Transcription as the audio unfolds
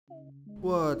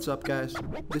What's up, guys?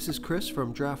 This is Chris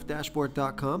from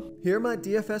DraftDashboard.com. Here are my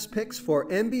DFS picks for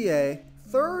NBA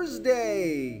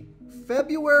Thursday,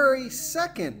 February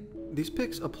 2nd. These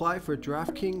picks apply for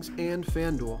DraftKings and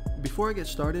FanDuel. Before I get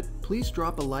started, please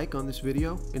drop a like on this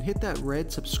video and hit that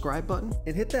red subscribe button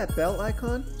and hit that bell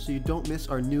icon so you don't miss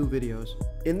our new videos.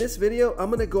 In this video, I'm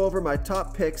going to go over my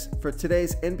top picks for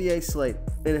today's NBA slate.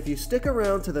 And if you stick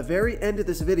around to the very end of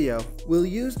this video, we'll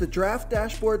use the Draft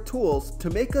Dashboard tools to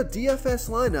make a DFS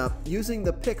lineup using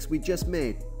the picks we just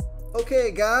made.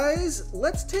 Okay guys,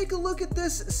 let's take a look at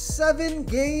this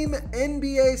 7-game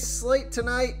NBA slate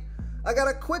tonight. I got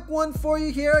a quick one for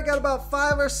you here. I got about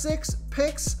 5 or 6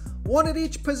 picks, one at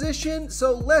each position,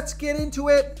 so let's get into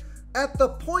it. At the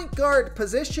point guard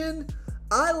position,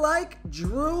 I like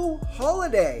Drew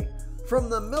Holiday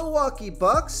from the Milwaukee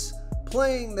Bucks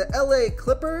playing the LA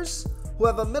Clippers, who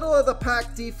have a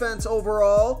middle-of-the-pack defense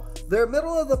overall. They're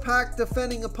middle-of-the-pack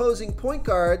defending opposing point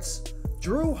guards.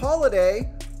 Drew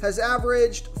Holiday has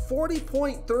averaged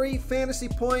 40.3 fantasy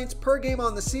points per game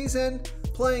on the season,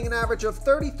 playing an average of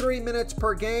 33 minutes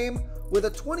per game with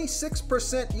a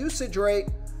 26% usage rate.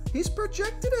 He's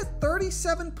projected at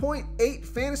 37.8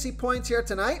 fantasy points here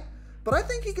tonight, but I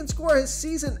think he can score his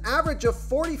season average of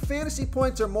 40 fantasy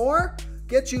points or more,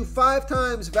 get you 5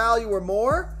 times value or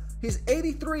more. He's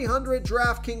 $8,300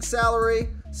 DraftKings salary,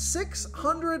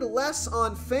 $600 less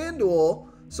on FanDuel,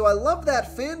 so I love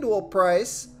that FanDuel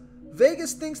price.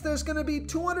 Vegas thinks there's going to be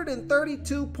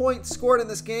 232 points scored in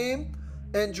this game,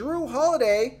 and Drew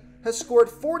Holiday has scored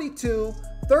 42,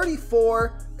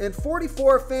 34, and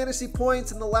 44 fantasy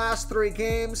points in the last 3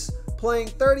 games, playing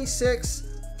 36,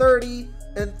 30,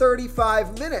 and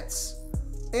 35 minutes.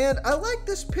 And I like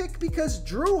this pick because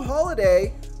Drew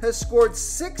Holiday has scored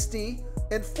 60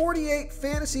 and 48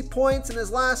 fantasy points in his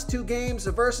last 2 games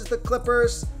versus the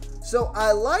Clippers. So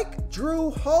I like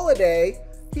Drew Holiday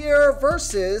here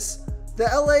versus the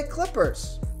LA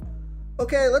Clippers.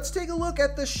 Okay, let's take a look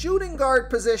at the shooting guard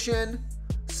position.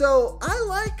 So I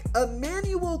like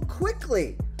Immanuel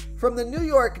Quickley from the New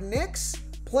York Knicks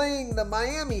playing the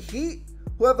Miami Heat,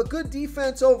 who have a good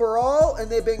defense overall, and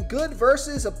they've been good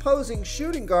versus opposing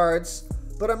shooting guards.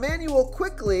 But Immanuel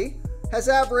Quickley has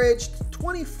averaged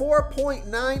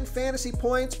 24.9 fantasy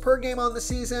points per game on the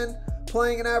season,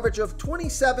 playing an average of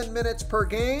 27 minutes per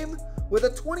game with a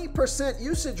 20%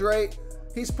 usage rate.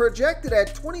 He's projected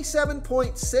at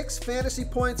 27.6 fantasy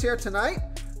points here tonight.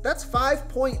 That's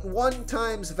 5.1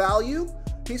 times value.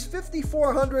 He's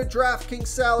 $5,400 DraftKings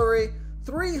salary,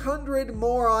 $300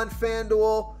 more on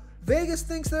FanDuel. Vegas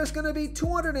thinks there's going to be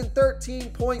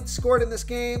 213 points scored in this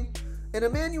game, and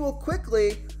Immanuel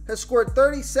Quickley has scored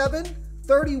 37,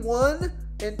 31,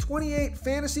 and 28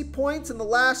 fantasy points in the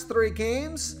last 3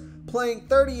 games, playing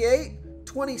 38,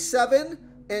 27,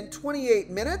 and 28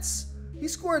 minutes. He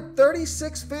scored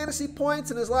 36 fantasy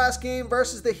points in his last game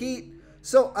versus the Heat.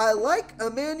 So I like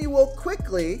Immanuel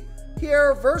Quickley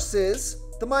here versus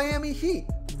the Miami Heat.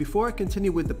 Before I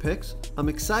continue with the picks, I'm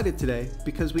excited today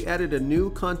because we added a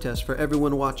new contest for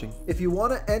everyone watching. If you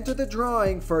want to enter the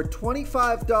drawing for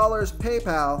 $25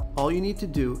 PayPal, all you need to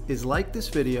do is like this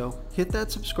video, hit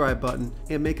that subscribe button,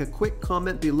 and make a quick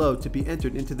comment below to be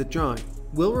entered into the drawing.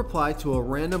 We'll reply to a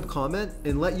random comment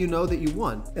and let you know that you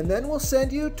won. And then we'll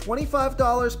send you $25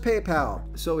 PayPal.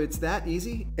 So it's that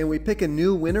easy, and we pick a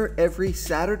new winner every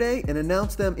Saturday and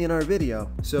announce them in our video.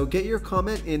 So get your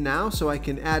comment in now so I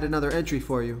can add another entry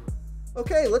for you.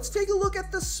 Okay, let's take a look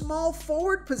at the small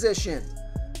forward position.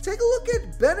 Take a look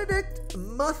at Benedict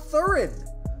Mathurin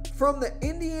from the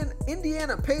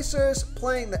Indiana Pacers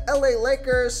playing the LA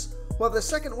Lakers, who have the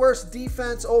 2nd worst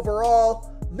defense overall.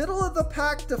 Middle of the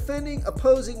pack defending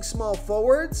opposing small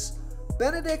forwards.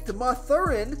 Benedict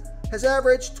Mathurin has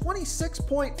averaged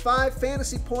 26.5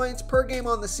 fantasy points per game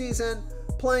on the season,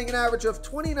 playing an average of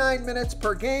 29 minutes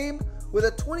per game with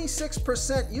a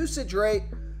 26% usage rate.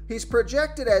 He's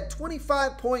projected at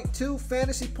 25.2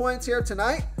 fantasy points here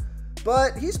tonight,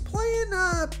 but he's playing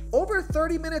over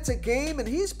 30 minutes a game, and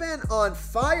he's been on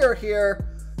fire here.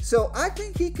 So I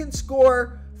think he can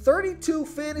score 32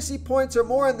 fantasy points or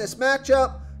more in this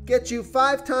matchup, get you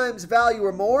 5 times value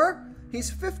or more.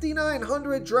 He's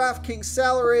 $5,900 DraftKings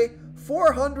salary,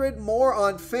 $400 more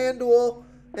on FanDuel,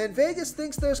 and Vegas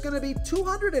thinks there's going to be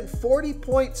 240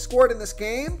 points scored in this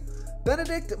game.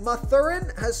 Benedict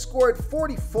Mathurin has scored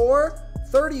 44,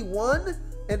 31,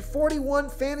 and 41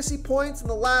 fantasy points in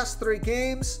the last 3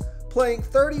 games, playing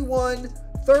 31,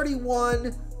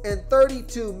 31, and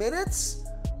 32 minutes.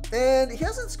 And he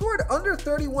hasn't scored under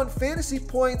 31 fantasy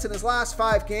points in his last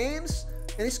 5 games.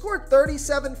 And he scored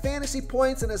 37 fantasy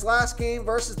points in his last game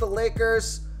versus the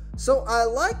Lakers. So I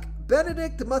like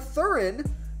Benedict Mathurin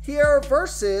here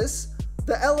versus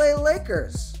the LA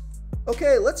Lakers.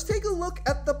 Okay, let's take a look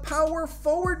at the power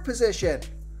forward position.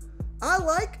 I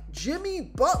like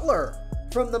Jimmy Butler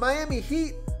from the Miami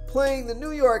Heat playing the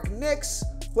New York Knicks,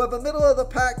 who have a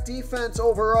middle-of-the-pack defense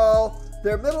overall.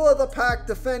 They're middle-of-the-pack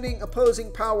defending opposing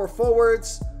power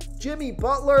forwards. Jimmy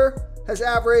Butler has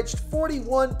averaged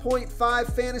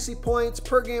 41.5 fantasy points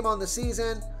per game on the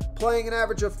season, playing an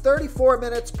average of 34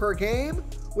 minutes per game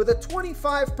with a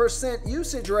 25%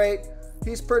 usage rate.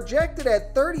 He's projected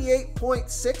at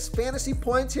 38.6 fantasy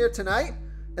points here tonight,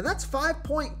 and that's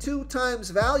 5.2 times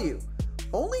value.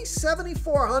 Only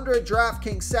 $7,400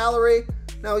 DraftKings salary.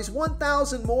 Now he's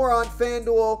 1,000 more on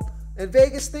FanDuel, and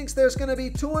Vegas thinks there's going to be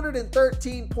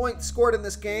 213 points scored in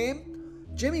this game.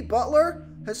 Jimmy Butler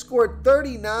has scored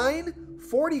 39,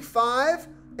 45,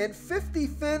 and 50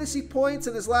 fantasy points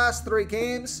in his last 3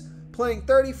 games, playing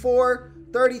 34,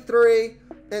 33,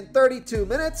 and 32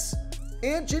 minutes.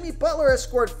 And Jimmy Butler has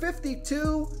scored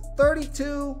 52,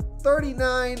 32,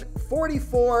 39,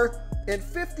 44, and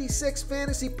 56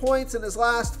 fantasy points in his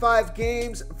last 5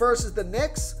 games versus the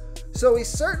Knicks. So he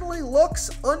certainly looks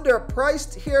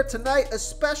underpriced here tonight,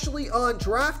 especially on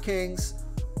DraftKings.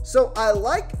 So I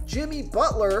like Jimmy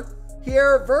Butler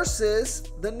here versus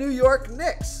the New York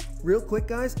Knicks. Real quick,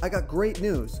 guys, I got great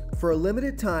news. For a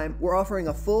limited time, we're offering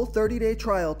a full 30-day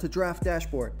trial to Draft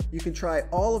Dashboard. You can try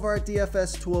all of our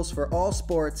DFS tools for all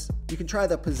sports. You can try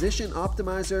the Position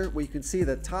Optimizer, where you can see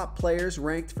the top players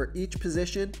ranked for each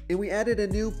position. And we added a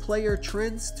new Player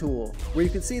Trends tool, where you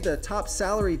can see the top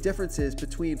salary differences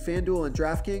between FanDuel and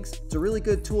DraftKings. It's a really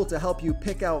good tool to help you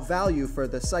pick out value for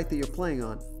the site that you're playing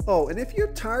on. Oh, and if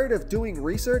you're tired of doing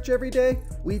research every day,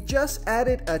 we just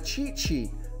added a cheat sheet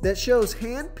that shows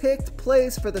hand-picked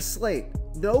plays for the slate.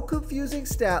 No confusing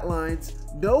stat lines,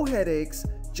 no headaches,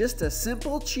 just a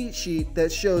simple cheat sheet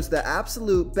that shows the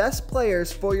absolute best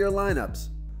players for your lineups.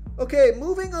 Okay,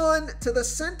 moving on to the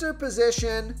center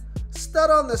position.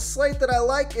 Stud on the slate that I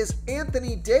like is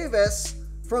Anthony Davis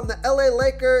from the LA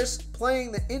Lakers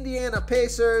playing the Indiana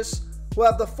Pacers, who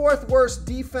have the 4th worst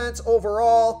defense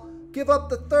overall, give up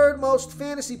the 3rd most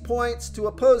fantasy points to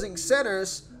opposing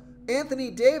centers.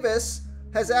 Anthony Davis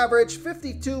has averaged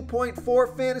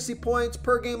 52.4 fantasy points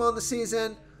per game on the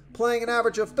season, playing an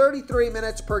average of 33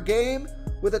 minutes per game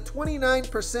with a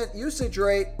 29% usage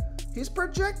rate. He's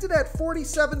projected at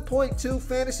 47.2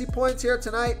 fantasy points here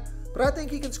tonight, but I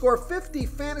think he can score 50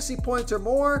 fantasy points or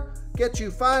more, get you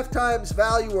 5 times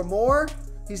value or more.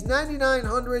 He's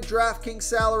 9,900 DraftKings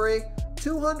salary,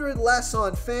 200 less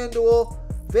on FanDuel.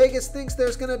 Vegas thinks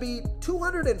there's going to be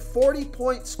 240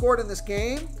 points scored in this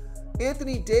game.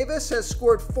 Anthony Davis has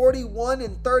scored 41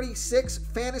 and 36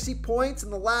 fantasy points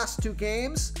in the last 2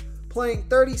 games, playing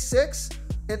 36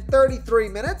 and 33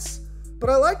 minutes. But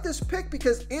I like this pick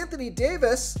because Anthony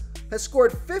Davis has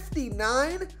scored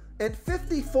 59 and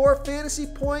 54 fantasy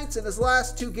points in his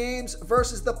last 2 games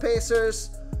versus the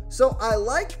Pacers. So I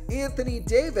like Anthony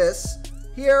Davis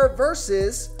here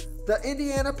versus the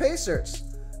Indiana Pacers.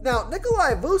 Now,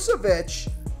 Nikolai Vucevic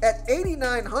at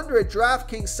 8,900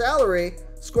 DraftKings salary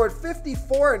scored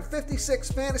 54 and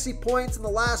 56 fantasy points in the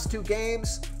last 2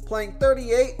 games, playing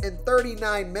 38 and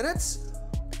 39 minutes.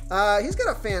 He's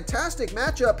got a fantastic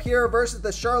matchup here versus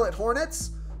the Charlotte Hornets,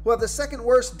 who have the 2nd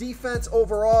worst defense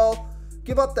overall,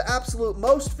 give up the absolute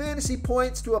most fantasy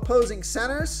points to opposing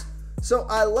centers. So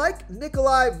I like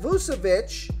Nikolai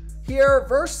Vucevic here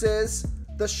versus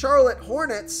the Charlotte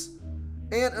Hornets.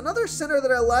 And another center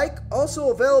that I like,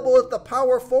 also available at the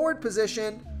power forward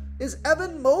position, is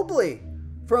Evan Mobley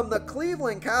from the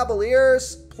Cleveland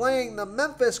Cavaliers playing the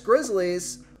Memphis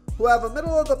Grizzlies, who have a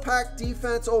middle-of-the-pack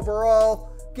defense overall,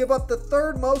 give up the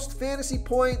 3rd most fantasy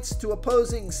points to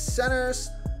opposing centers.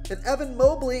 And Evan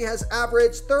Mobley has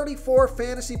averaged 34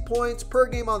 fantasy points per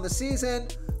game on the season,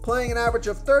 playing an average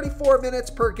of 34 minutes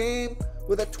per game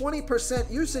with a 20%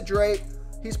 usage rate.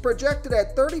 He's projected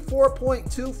at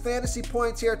 34.2 fantasy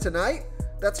points here tonight.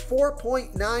 That's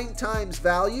 4.9 times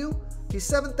value. He's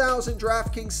 7,000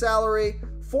 DraftKings salary,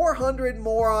 400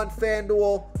 more on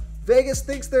FanDuel. Vegas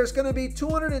thinks there's going to be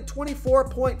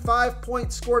 224.5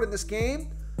 points scored in this game.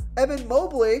 Evan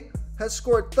Mobley has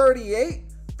scored 38,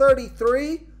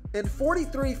 33, and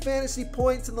 43 fantasy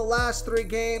points in the last 3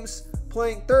 games,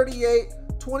 playing 38,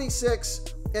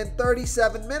 26, and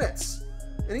 37 minutes.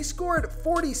 And he scored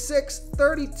 46,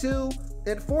 32,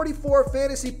 and 44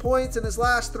 fantasy points in his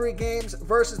last 3 games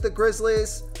versus the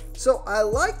Grizzlies. So I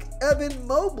like Evan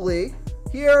Mobley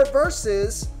here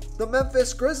versus the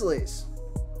Memphis Grizzlies.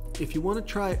 If you want to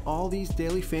try all these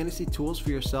daily fantasy tools for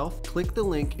yourself, click the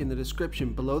link in the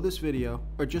description below this video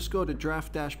or just go to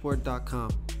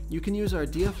draftdashboard.com. You can use our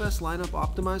DFS lineup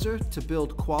optimizer to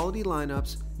build quality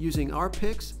lineups using our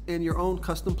picks and your own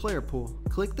custom player pool.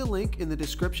 Click the link in the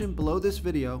description below this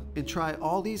video and try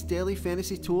all these daily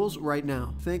fantasy tools right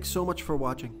now. Thanks so much for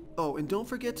watching. Oh, and don't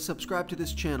forget to subscribe to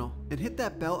this channel and hit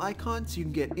that bell icon so you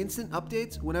can get instant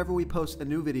updates whenever we post a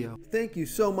new video. Thank you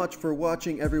so much for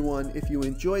watching, everyone. If you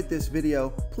enjoyed this video,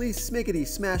 please smickety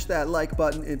smash that like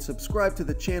button and subscribe to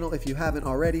the channel if you haven't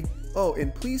already. Oh,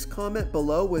 and please comment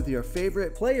below with your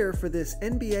favorite player for this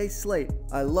NBA slate.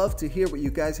 I love to hear what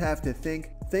you guys have to think.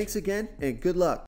 Thanks again, and good luck.